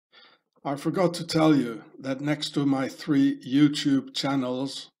I forgot to tell you that next to my 3 YouTube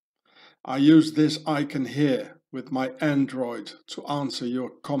channels, I use this icon here with my Android to answer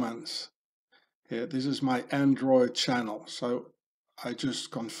your comments. Here, this is my Android channel, so I just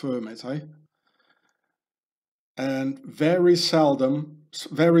confirm it, eh? And very seldomly,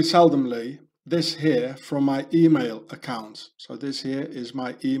 this here from my email account. So this here is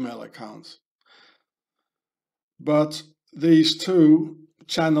my email account. But these 2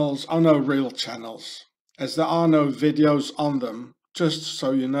 channels are no real channels, as there are no videos on them, just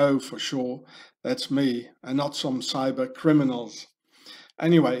so you know for sure that's me and not some cyber criminals.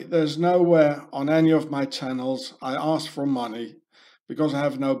 Anyway, there's nowhere on any of my channels I ask for money, because I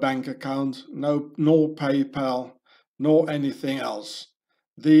have no bank account, nor PayPal, nor anything else.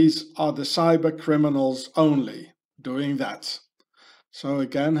 These are the cyber criminals only doing that. So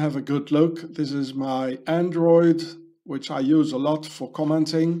again, have a good look. This is my Android, which I use a lot for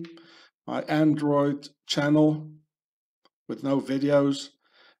commenting. My Android channel with no videos.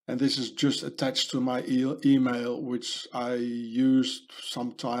 And this is just attached to my email, which I used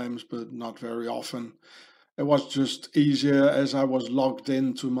sometimes, but not very often. It was just easier as I was logged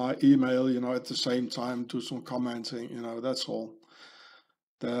into my email, at the same time, do some commenting, that's all.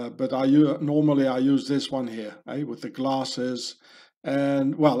 But normally I use this one here, with the glasses.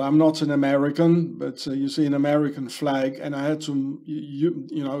 And well, I'm not an American, but you see an American flag, and I had to,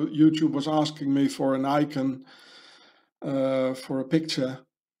 YouTube was asking me for an icon for a picture,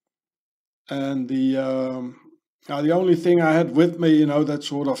 and the only thing I had with me, that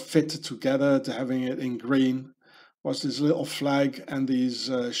sort of fitted together to having it in green, was this little flag and these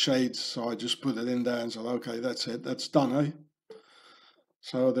shades. So I just put it in there and said, okay, that's it, that's done, eh?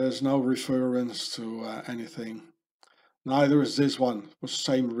 So there's no reference to anything. Neither is this one, for the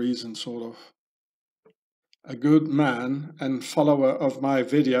same reason, sort of. A good man and follower of my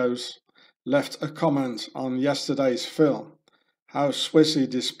videos left a comment on yesterday's film, how SwiSSy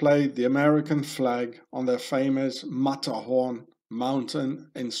displayed the American flag on their famous Matterhorn mountain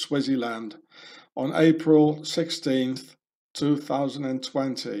in Swaziland on April 16th,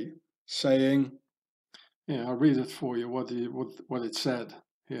 2020, saying, I'll read it for you, what it said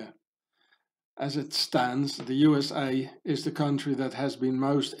here. As it stands, the USA is the country that has been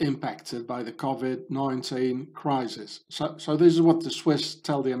most impacted by the COVID-19 crisis. So this is what the Swiss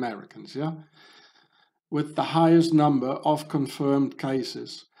tell the Americans, yeah? With the highest number of confirmed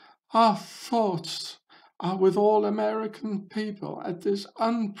cases. Our thoughts are with all American people at this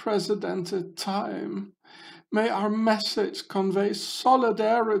unprecedented time. May our message convey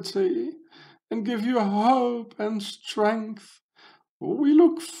solidarity and give you hope and strength. We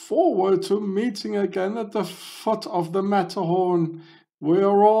look forward to meeting again at the foot of the Matterhorn.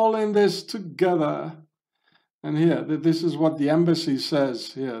 We're all in this together. And here, this is what the embassy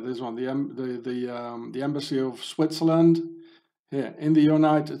says. Here, this one, the embassy of Switzerland, here in the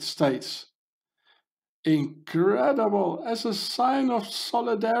United States. Incredible! As a sign of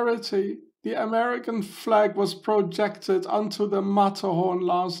solidarity, the American flag was projected onto the Matterhorn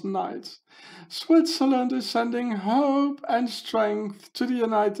last night. Switzerland is sending hope and strength to the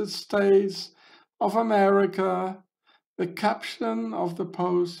United States of America. The caption of the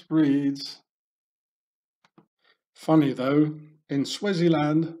post reads, funny though, in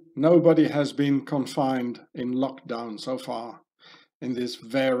Swaziland, nobody has been confined in lockdown so far in this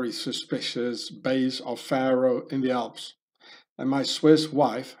very suspicious base of Faro in the Alps. And my Swiss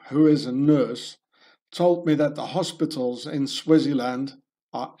wife, who is a nurse, told me that the hospitals in Swaziland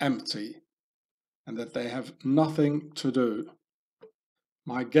are empty and that they have nothing to do.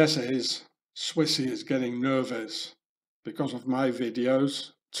 My guess is SwiSSy is getting nervous because of my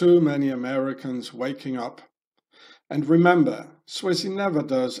videos, too many Americans waking up. And remember, SwiSSy never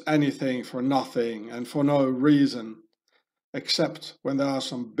does anything for nothing and for no reason, except when there are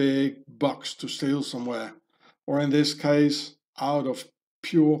some big bucks to steal somewhere, or in this case, out of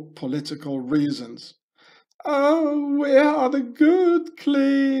pure political reasons. Oh, we are the good,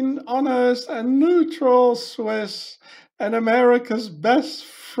 clean, honest and neutral Swiss and America's best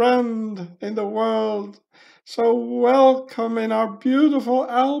friend in the world. So welcome in our beautiful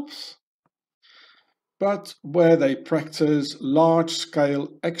Alps. But where they practice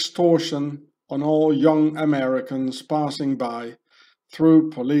large-scale extortion on all young Americans passing by through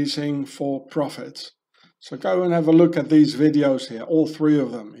policing for profit. So go and have a look at these videos here, all 3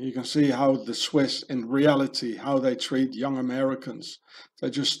 of them. You can see how the Swiss, in reality, how they treat young Americans. They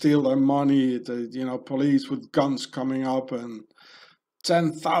just steal their money, police with guns coming up and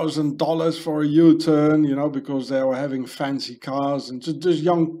 $10,000 for a U-turn, because they were having fancy cars and just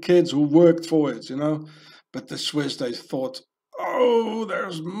young kids who worked for it, But the Swiss, they thought, oh,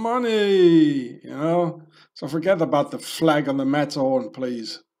 there's money, you know. So forget about the flag on the Matterhorn,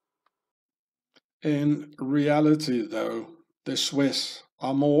 please. In reality, though, the Swiss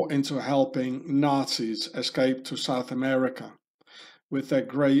are more into helping Nazis escape to South America, with their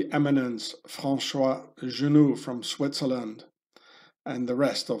grey eminence François Genoux from Switzerland and the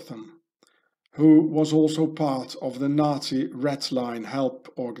rest of them, who was also part of the Nazi Red Line help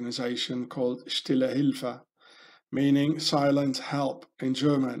organization called Stille Hilfe, meaning silent help in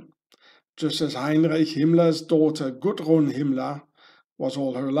German, just as Heinrich Himmler's daughter Gudrun Himmler was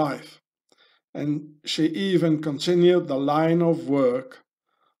all her life. And she even continued the line of work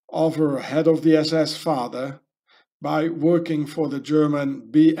of her head of the SS father by working for the German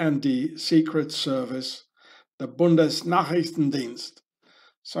BND Secret Service, the Bundesnachrichtendienst.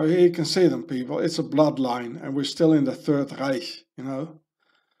 So here you can see them, people. It's a bloodline, and we're still in the Third Reich, you know.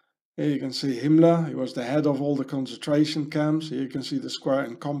 Here you can see Himmler. He was the head of all the concentration camps. Here you can see the square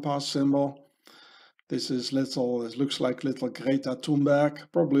and compass symbol. This is little, it looks like little Greta Thunberg,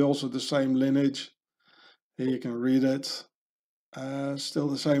 probably also the same lineage. Here you can read it. Still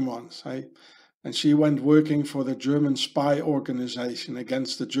the same ones, hey? And she went working for the German spy organization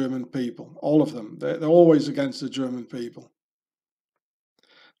against the German people. All of them. They're always against the German people.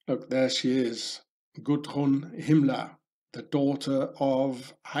 Look, there she is. Gudrun Himmler, the daughter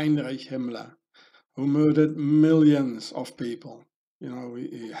of Heinrich Himmler, who murdered millions of people. You know,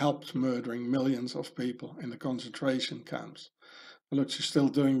 he helped murdering millions of people in the concentration camps. Look, she's still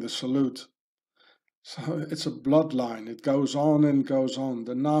doing the salute. So it's a bloodline. It goes on and goes on.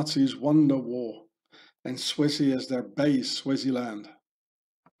 The Nazis won the war, and SwiSSy is their base, Swaziland.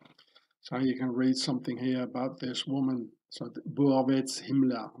 So you can read something here about this woman. So Boerwitz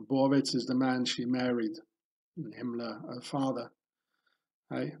Himmler. Boerwitz is the man she married, Himmler, her father.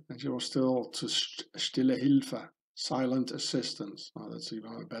 Hey? And she was still to Stille Hilfe, silent assistance. Oh, that's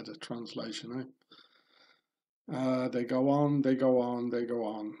even a better translation. They go on, they go on, they go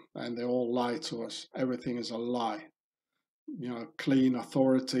on, and they all lie to us. Everything is a lie. You know, clean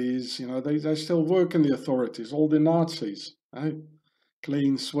authorities, you know, they still work in the authorities, all the Nazis.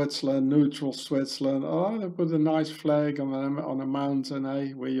 Clean Switzerland, neutral Switzerland. Oh, they put a nice flag on a mountain,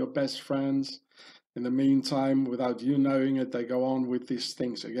 we're your best friends. In the meantime, without you knowing it, they go on with these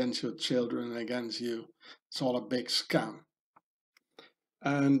things against your children and against you. It's all a big scam.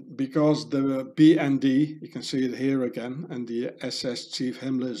 And because the BND, you can see it here again, and the SS Chief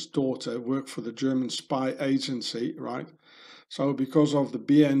Himmler's daughter worked for the German spy agency, right? So because of the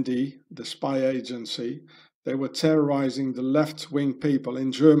BND, the spy agency, they were terrorizing the left-wing people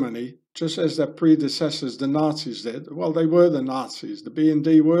in Germany, just as their predecessors, the Nazis, did. Well, they were the Nazis. The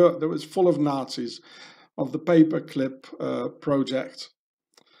BND there was full of Nazis of the paperclip project.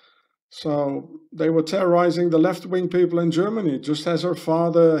 So they were terrorizing the left-wing people in Germany, just as her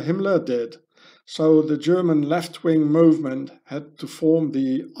father Himmler did. So the German left-wing movement had to form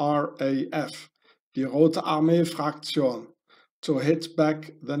the RAF, the Rote Armee Fraktion, to hit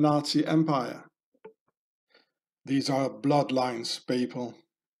back the Nazi Empire. These are bloodlines, people,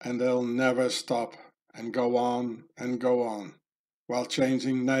 and they'll never stop and go on and go on, while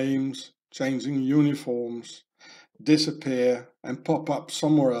changing names, changing uniforms, disappear and pop up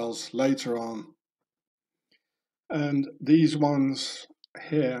somewhere else later on. And these ones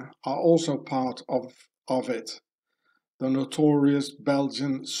here are also part of it. The notorious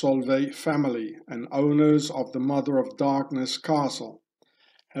Belgian Solvay family and owners of the Mother of Darkness castle,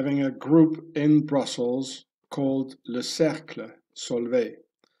 having a group in Brussels called Le Cercle Solvay,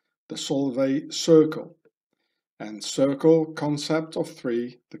 the Solvay Circle, and circle concept of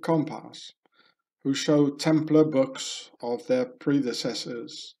three, the compass, who show Templar books of their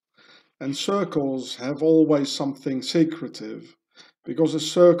predecessors. And circles have always something secretive, because a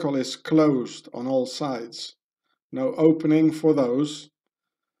circle is closed on all sides. No opening for those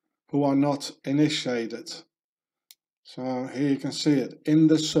who are not initiated. So here you can see it. In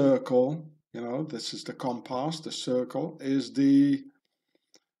the circle, you know, this is the compass, the circle is the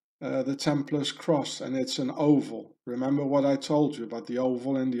Templar's cross, and it's an oval. Remember what I told you about the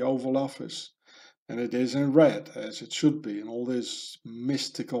oval in the Oval Office? And it is in red, as it should be, and all these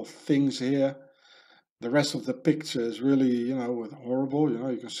mystical things here. The rest of the picture is really, you know, horrible. You know,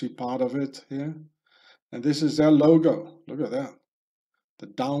 you can see part of it here. And this is their logo. Look at that. The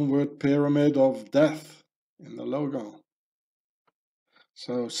downward pyramid of death in the logo.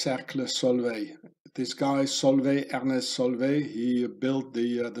 So, Cercle Solvay. This guy, Solvay, Ernest Solvay, he built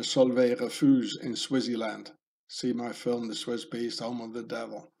the Solvay Refuge in Swaziland. See my film, The Swiss Beast, Home of the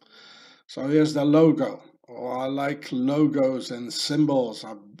Devil. So here's the logo. Oh, I like logos and symbols.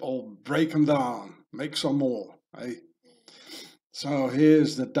 I'll break them down, make some more. So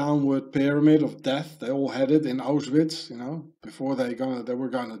here's the downward pyramid of death. They all had it in Auschwitz, you know, before they were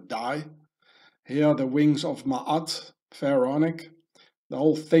gonna die. Here are the wings of Ma'at, pharaonic. The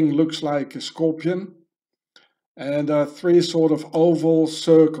whole thing looks like a scorpion. And there are three sort of oval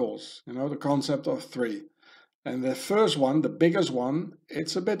circles, you know, the concept of three. And the first one, the biggest one,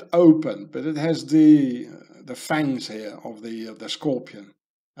 it's a bit open, but it has the fangs here of the scorpion,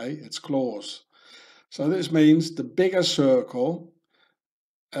 its claws. So this means the bigger circle,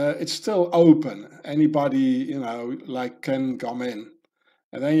 it's still open. Anybody, you know, like can come in.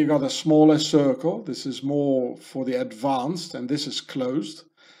 And then you got a smaller circle. This is more for the advanced, and this is closed.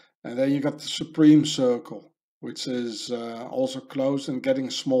 And then you got the supreme circle, which is also closed and getting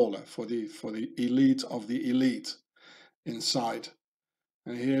smaller for the elite of the elite inside.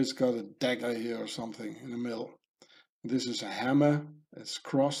 And here's got a dagger here or something in the middle. This is a hammer. It's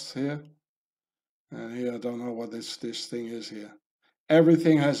crossed here. And here I don't know what this thing is here.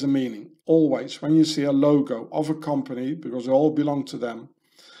 Everything has a meaning. Always, when you see a logo of a company, because they all belong to them,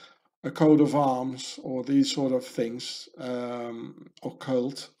 a coat of arms or these sort of things, or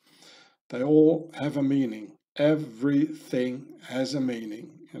cult, they all have a meaning. Everything has a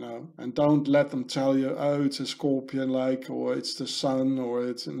meaning, you know, and don't let them tell you, oh, it's a scorpion like, or it's the sun, or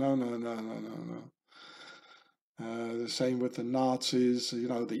it's, no. The same with the Nazis, you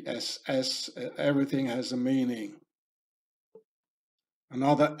know, the SS, everything has a meaning.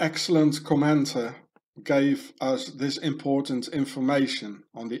 Another excellent commenter gave us this important information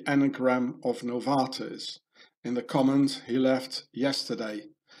on the anagram of Novartis in the comment he left yesterday.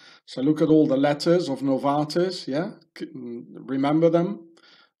 So look at all the letters of Novartis, yeah? Remember them?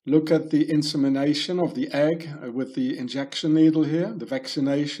 Look at the insemination of the egg with the injection needle here, the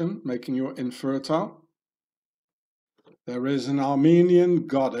vaccination, making you infertile. There is an Armenian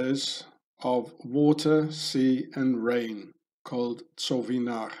goddess of water, sea and rain called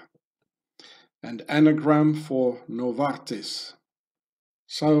Tsovinar, and anagram for Novartis.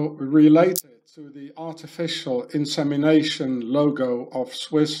 So related to the artificial insemination logo of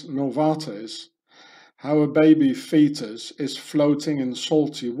Swiss Novartis, how a baby fetus is floating in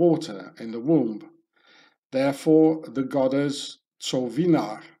salty water in the womb. Therefore, the goddess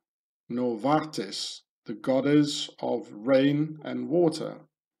Tsovinar, Novartis, the goddess of rain and water.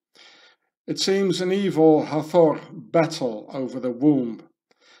 It seems an evil Hathor battle over the womb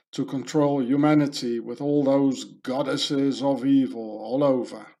to control humanity with all those goddesses of evil all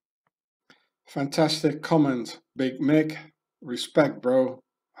over. Fantastic comment, Big Mick. Respect, bro.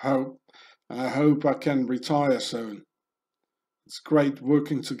 I hope I can retire soon. It's great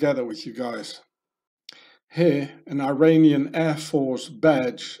working together with you guys. Here, an Iranian Air Force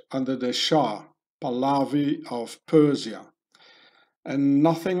badge under the Shah, Pahlavi of Persia. And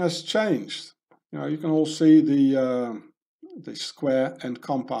nothing has changed. You know, you can all see the square and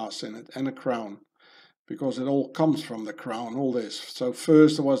compass in it, and a crown, because it all comes from the crown, all this. So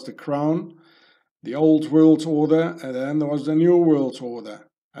first there was the crown, the old world order, and then there was the new world order,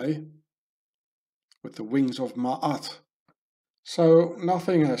 eh? With the wings of Ma'at. So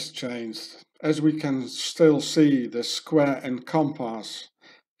nothing has changed, as we can still see the square and compass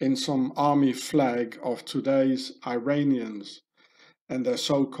in some army flag of today's Iranians and their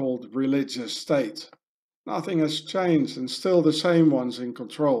so-called religious state. Nothing has changed, and still the same ones in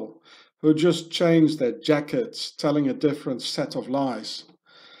control, who just changed their jackets, telling a different set of lies.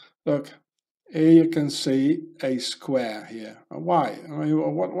 Look, here you can see a square here. Why? I mean,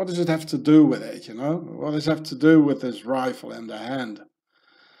 what does it have to do with it, you know? What does it have to do with this rifle and the hand?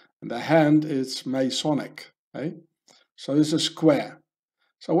 And the hand is Masonic, eh? So this is a square.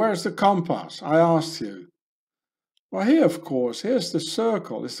 So where's the compass? I asked you. Well, here, of course, here's the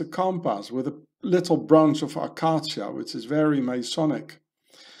circle, it's the compass with a little branch of acacia, which is very Masonic.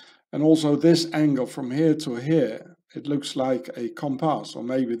 And also this angle from here to here, it looks like a compass, or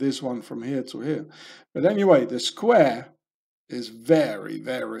maybe this one from here to here. But anyway, the square is very,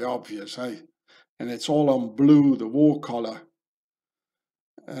 very obvious, eh? And it's all on blue, the war color.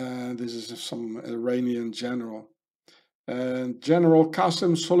 This is some Iranian general. And General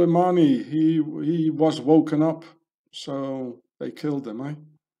Qasem Soleimani, he was woken up. So they killed them,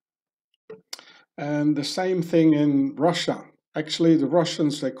 eh? And the same thing in Russia. Actually, the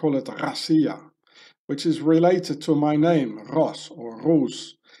Russians, they call it Россия, which is related to my name, Ros or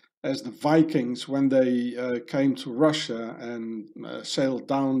Rus, as the Vikings, when they came to Russia and sailed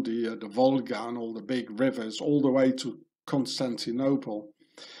down the Volga and all the big rivers all the way to Constantinople.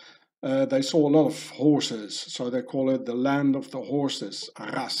 They saw a lot of horses, so they call it the land of the horses,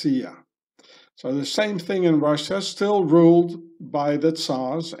 Россия. So the same thing in Russia, still ruled by the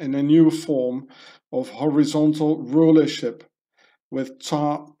Tsars in a new form of horizontal rulership, with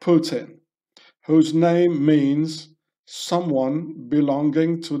Tsar Putin, whose name means someone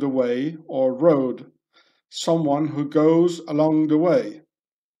belonging to the way or road, someone who goes along the way.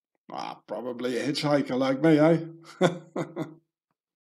 Probably a hitchhiker like me, eh?